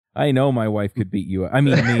I know my wife could beat you. I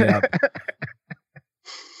mean, me up.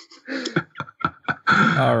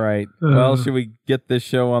 All right. Well, should we get this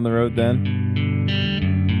show on the road then?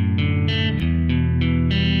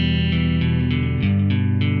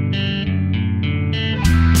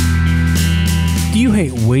 Do you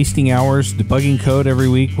hate wasting hours debugging code every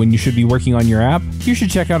week when you should be working on your app? You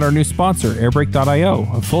should check out our new sponsor, Airbrake.io,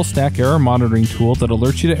 a full-stack error monitoring tool that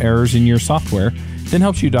alerts you to errors in your software, then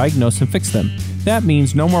helps you diagnose and fix them. That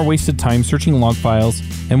means no more wasted time searching log files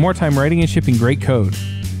and more time writing and shipping great code.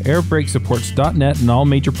 Airbrake supports .NET and all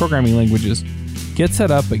major programming languages. Get set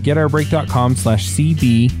up at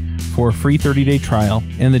getairbrake.com/CB for a free 30-day trial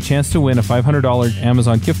and the chance to win a $500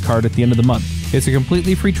 Amazon gift card at the end of the month. It's a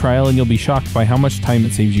completely free trial and you'll be shocked by how much time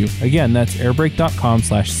it saves you. Again, that's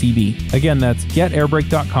airbrake.com/CB. Again, that's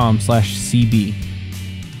getairbrake.com/CB.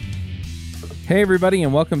 Hey everybody,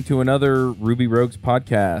 and welcome to another Ruby Rogues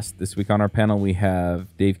podcast. This week on our panel we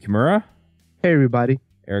have Dave Kimura. Hey everybody.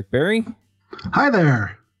 Eric Berry. Hi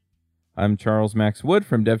there. I'm Charles Max Wood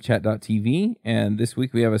from devchat.tv, and this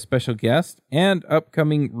week we have a special guest and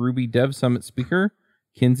upcoming Ruby Dev Summit speaker,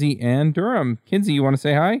 Kinsey Ann Durham. Kinsey, you want to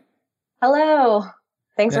say hi? Hello.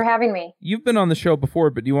 Thanks for having me. You've been on the show before,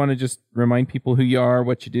 but do you want to just remind people who you are,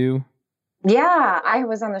 what you do? Yeah, I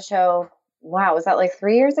was on the show, was that like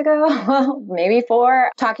 3 years ago? Maybe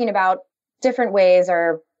 4, talking about different ways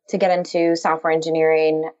or to get into software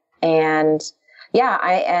engineering. And yeah,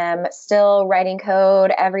 I am still writing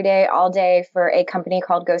code every day, all day for a company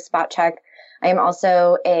called Go Spot Check. I am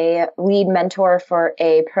also a lead mentor for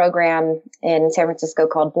a program in San Francisco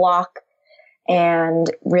called Block,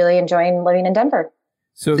 and really enjoying living in Denver.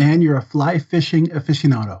 And you're a fly fishing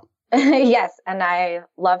aficionado. Yes, and I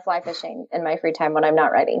love fly fishing in my free time when I'm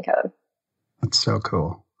not writing code. That's so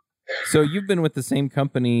cool. So you've been with the same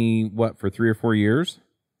company, for 3 or 4 years?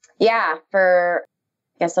 Yeah, I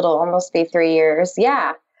guess it'll almost be 3 years.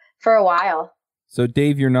 Yeah, for a while. So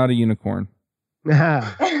Dave, you're not a unicorn.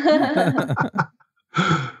 Yeah,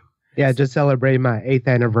 just celebrating my 8th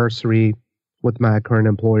anniversary with my current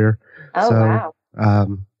employer. Oh, wow.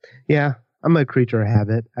 Yeah, I'm a creature of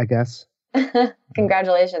habit, I guess.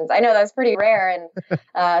 Congratulations. I know that's pretty rare in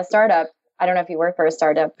a startup. I don't know if you work for a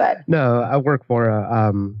startup, but... No, I work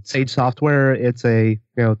for Sage Software. It's a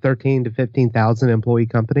 13 to 15,000 employee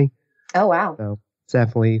company. Oh, wow. So it's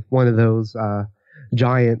definitely one of those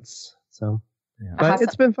giants. So, yeah. But awesome.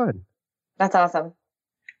 It's been fun. That's awesome.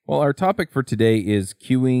 Well, our topic for today is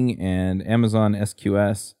queuing and Amazon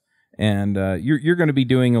SQS. And you're going to be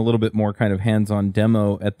doing a little bit more kind of hands-on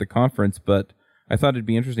demo at the conference, but I thought it'd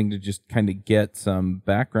be interesting to just kind of get some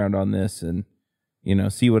background on this and,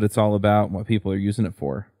 see what it's all about and what people are using it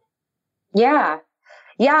for. Yeah.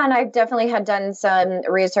 Yeah, and I definitely had done some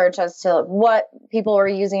research as to what people were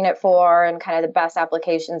using it for and kind of the best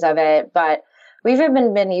applications of it. But we've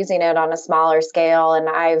been using it on a smaller scale, and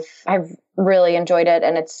I've really enjoyed it,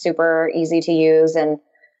 and it's super easy to use. And,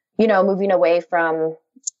 moving away from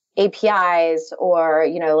APIs or,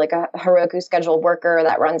 like a Heroku scheduled worker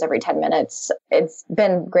that runs every 10 minutes. It's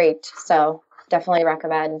been great. So definitely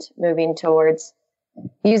recommend moving towards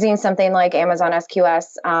using something like Amazon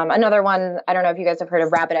SQS. Another one, I don't know if you guys have heard of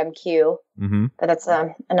RabbitMQ, but that's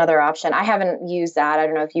another option. I haven't used that. I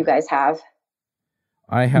don't know if you guys have.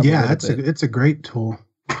 I have. Yeah, it's a great tool.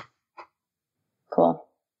 Cool.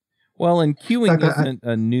 Well, and queuing isn't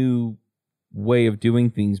a new way of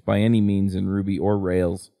doing things by any means in Ruby or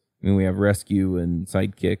Rails. I mean, we have Rescue and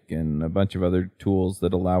Sidekick and a bunch of other tools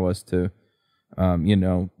that allow us to,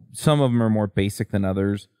 some of them are more basic than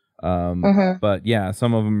others. But yeah,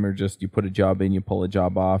 some of them are just you put a job in, you pull a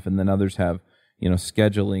job off, and then others have,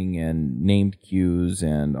 scheduling and named queues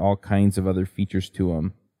and all kinds of other features to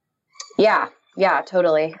them. Yeah,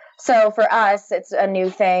 totally. So for us, it's a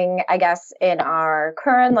new thing, I guess, in our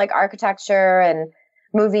current architecture and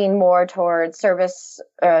moving more towards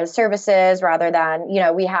services rather than,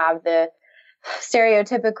 we have the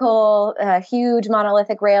stereotypical huge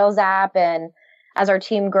monolithic Rails app. And as our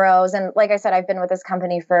team grows, and like I said, I've been with this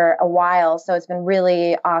company for a while, so it's been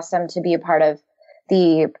really awesome to be a part of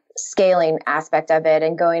the scaling aspect of it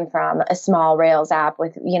and going from a small Rails app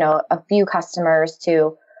with, a few customers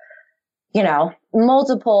to,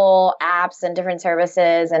 multiple apps and different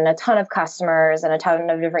services and a ton of customers and a ton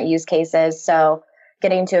of different use cases. So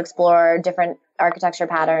getting to explore different architecture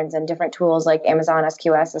patterns and different tools like Amazon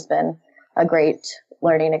SQS has been a great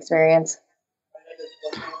learning experience.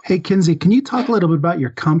 Hey, Kinsey, can you talk a little bit about your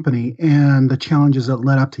company and the challenges that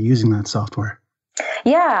led up to using that software?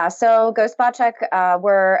 Yeah, so Go Spot Check,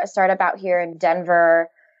 we're a startup out here in Denver,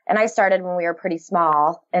 and I started when we were pretty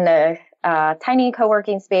small in a tiny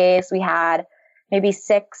co-working space. We had, maybe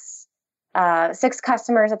six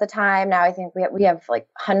customers at the time. Now I think we have like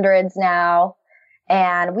hundreds now,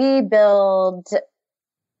 and we build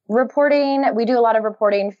reporting. We do a lot of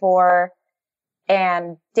reporting for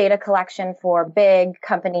and data collection for big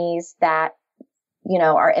companies that,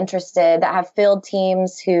 are interested, that have field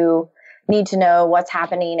teams who need to know what's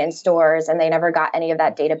happening in stores, and they never got any of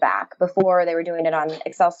that data back. Before, they were doing it on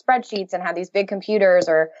Excel spreadsheets and had these big computers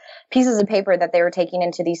or pieces of paper that they were taking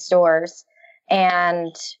into these stores.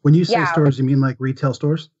 And when you say stores, you mean like retail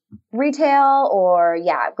stores? Retail or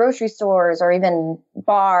grocery stores or even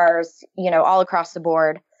bars, all across the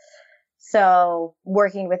board. So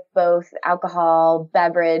working with both alcohol,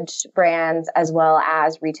 beverage brands, as well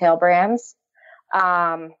as retail brands.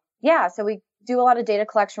 So we do a lot of data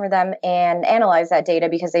collection for them and analyze that data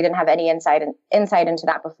because they didn't have any insight into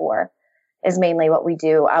that before, is mainly what we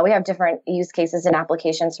do. We have different use cases and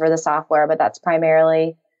applications for the software, but that's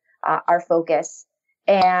primarily our focus.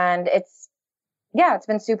 And it's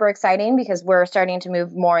been super exciting because we're starting to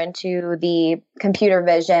move more into the computer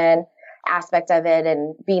vision aspect of it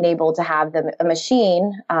and being able to have a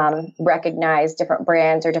machine recognize different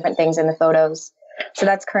brands or different things in the photos. So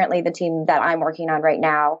that's currently the team that I'm working on right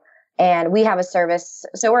now. And we have a service.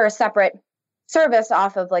 So we're a separate service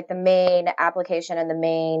off of like the main application and the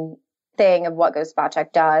main thing of what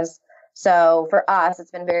GoSpotCheck does. So for us,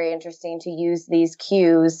 it's been very interesting to use these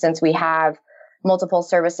queues since we have multiple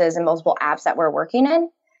services and multiple apps that we're working in,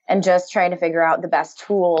 and just trying to figure out the best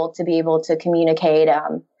tool to be able to communicate.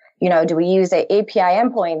 Do we use API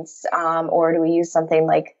endpoints or do we use something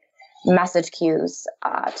like message queues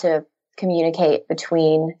to communicate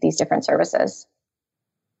between these different services?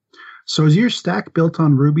 So is your stack built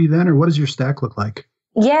on Ruby then, or what does your stack look like?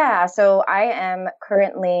 Yeah, so I am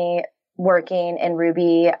currently working in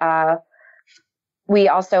Ruby. We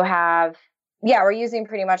also have, we're using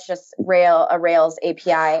pretty much just a Rails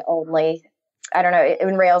API only. I don't know,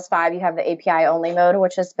 in Rails 5, you have the API only mode,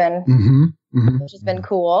 which has been which has been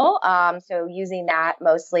cool. So using that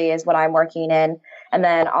mostly is what I'm working in. And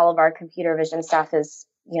then all of our computer vision stuff is,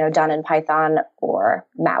 done in Python or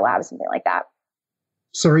MATLAB, something like that.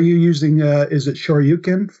 So are you using, is it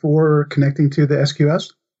Shoryuken for connecting to the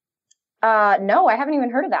SQS? No, I haven't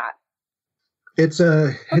even heard of that. It's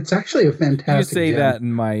actually a fantastic You say gem. that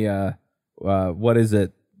in my, what is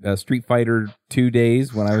it? Street Fighter 2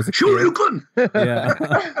 days when I was a kid. Shoryuken! Yeah.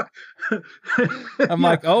 I'm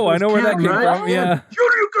like, I know where that came from. Yeah.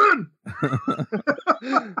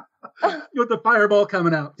 Shoryuken! With the fireball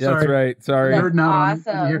coming out. That's right. Sorry. Nerd out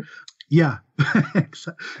awesome. on here. Yeah. It's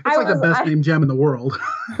like the best named gem in the world.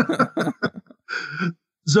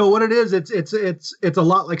 So what it is, it's a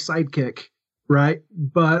lot like Sidekick, right?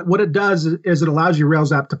 But what it does is it allows your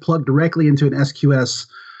Rails app to plug directly into an SQS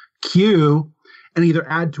queue and either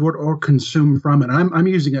add to it or consume from it. I'm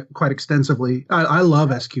using it quite extensively. I love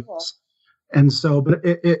SQS. Cool. And so, but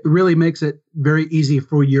it really makes it very easy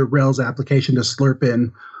for your Rails application to slurp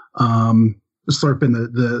in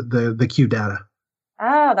the queue data.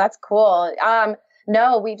 Oh, that's cool.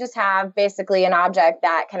 No, we just have basically an object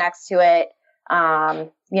that connects to it,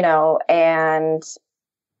 and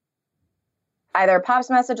either pops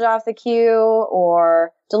messages off the queue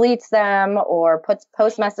or deletes them or puts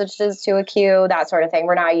post messages to a queue, that sort of thing.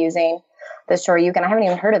 We're not using the Shoryuken. I haven't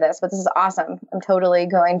even heard of this, but this is awesome. I'm totally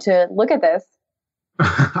going to look at this.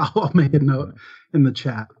 I'll make a note in the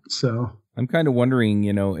chat. So I'm kind of wondering,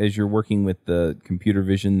 as you're working with the computer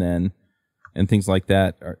vision then and things like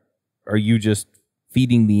that, are you just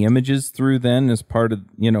feeding the images through then as part of,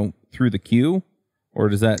 through the queue? Or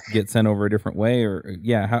does that get sent over a different way? Or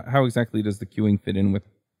how exactly does the queuing fit in with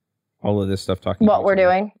all of this stuff talking about? What we're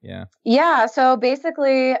doing? Yeah. Yeah. So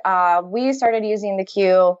basically, we started using the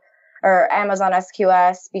queue or Amazon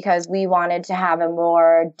SQS because we wanted to have a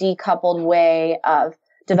more decoupled way of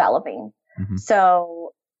developing. Mm-hmm.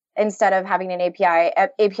 So instead of having an API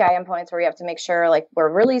endpoints where you have to make sure like we're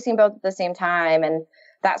releasing both at the same time and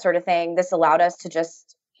that sort of thing, this allowed us to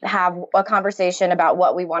just have a conversation about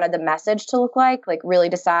what we wanted the message to look like really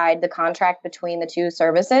decide the contract between the two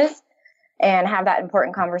services and have that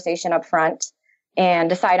important conversation up front and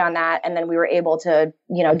decide on that. And then we were able to,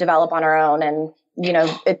 develop on our own. And,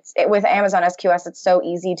 with Amazon SQS, it's so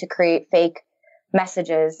easy to create fake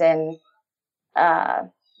messages and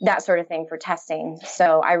that sort of thing for testing.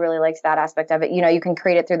 So I really liked that aspect of it. You can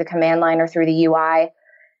create it through the command line or through the UI.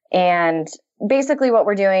 And basically what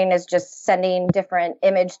we're doing is just sending different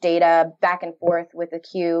image data back and forth with the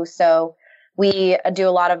queue. So we do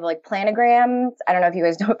a lot of planograms. I don't know if you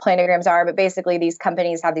guys know what planograms are, but basically these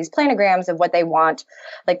companies have these planograms of what they want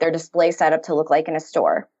their display setup to look like in a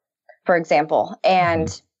store, for example.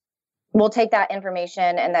 And we'll take that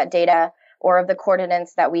information and that data or of the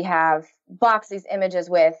coordinates that we have box these images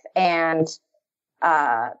with and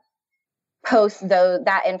post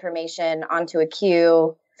that information onto a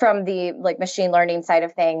queue from the like machine learning side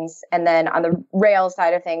of things. And then on the Rails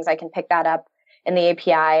side of things, I can pick that up in the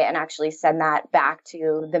API and actually send that back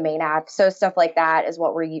to the main app. So stuff like that is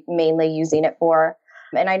what we're mainly using it for.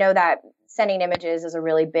 And I know that sending images is a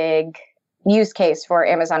really big use case for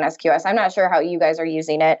Amazon SQS. I'm not sure how you guys are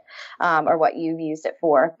using it or what you've used it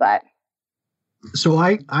for, but. So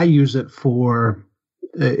I use it for,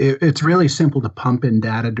 it's really simple to pump in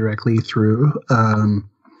data directly through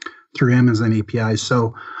Amazon APIs.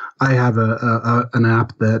 So I have an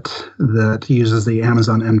app that uses the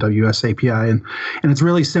Amazon MWS API, and it's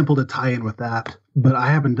really simple to tie in with that. But I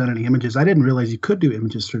haven't done any images. I didn't realize you could do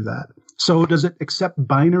images through that. So does it accept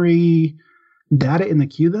binary data in the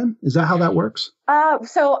queue then? Is that how that works?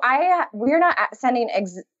 So we're not sending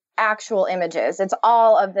actual images. It's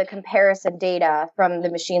all of the comparison data from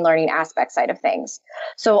the machine learning aspect side of things.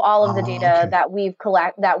 So all of the data that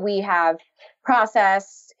we have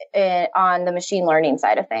processed on the machine learning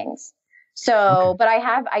side of things. So, but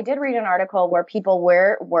I did read an article where people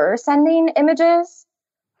were sending images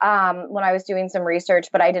when I was doing some research,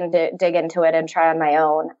 but I didn't dig into it and try on my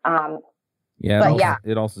own.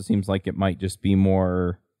 It also seems like it might just be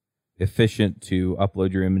more efficient to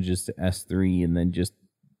upload your images to S3 and then just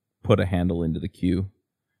put a handle into the queue.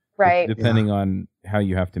 Right. Depending on how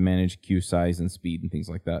you have to manage queue size and speed and things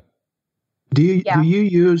like that. Do you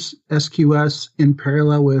use SQS in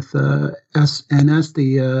parallel with SNS,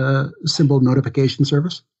 the symbol notification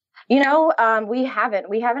service? We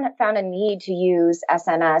haven't found a need to use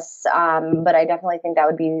SNS, but I definitely think that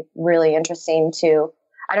would be really interesting too.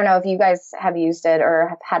 I don't know if you guys have used it or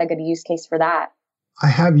have had a good use case for that. I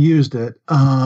have used it.